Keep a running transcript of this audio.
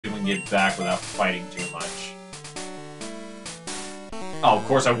and get back without fighting too much. Oh, of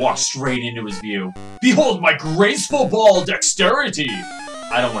course I walked straight into his view. Behold my graceful ball dexterity!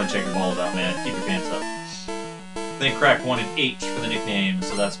 I don't want to check your balls out, man. Keep your pants up. They crack wanted H for the nickname,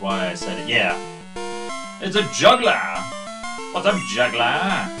 so that's why I said it. Yeah. It's a juggler! What's up,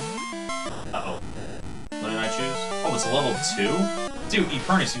 juggler? Uh-oh. What did I choose? Oh, it's a level 2? Dude,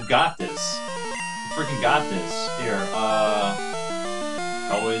 Epernis, you got this. You freaking got this. Here,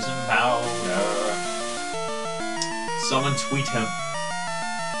 poison powder. Someone tweet him.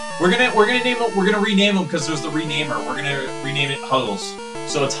 We're gonna rename him because there's the renamer. We're gonna rename it Huggles.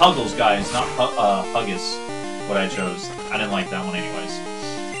 So it's Huggles, guys, not Huggus. What I chose. I didn't like that one anyways.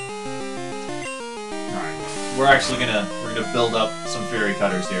 Alright. We're actually gonna build up some fairy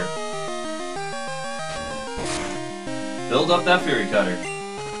cutters here. Build up that fairy cutter.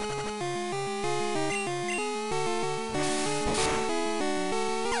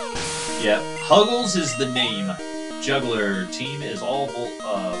 Yeah, Huggles is the name. Juggler team is all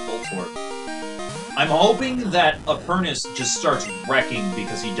Voltorb. I'm hoping that Epernis just starts wrecking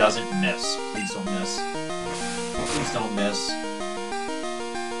because he doesn't miss. Please don't miss. Please don't miss.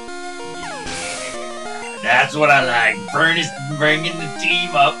 Yeah, that's what I like. Epernis bringing the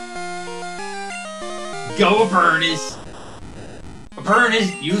team up. Go Epernis.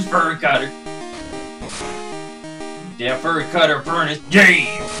 Epernis, use Furry Cutter. Yeah, Furry Cutter, Epernis.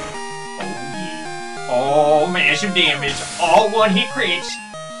 Yeah! Oh, massive damage. All one hit crits.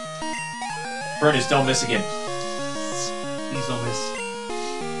 Epernis, don't miss again. Please don't miss.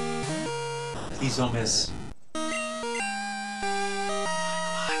 Please don't miss.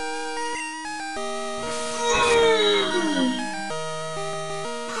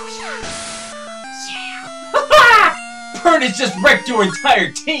 Epernis just wrecked your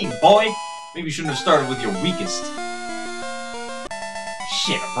entire team, boy. Maybe you shouldn't have started with your weakest.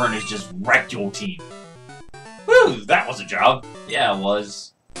 Shit, Epernis just wrecked your team. Woo, that was a job. Yeah, it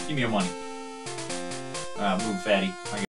was. Give me your money. Move, fatty.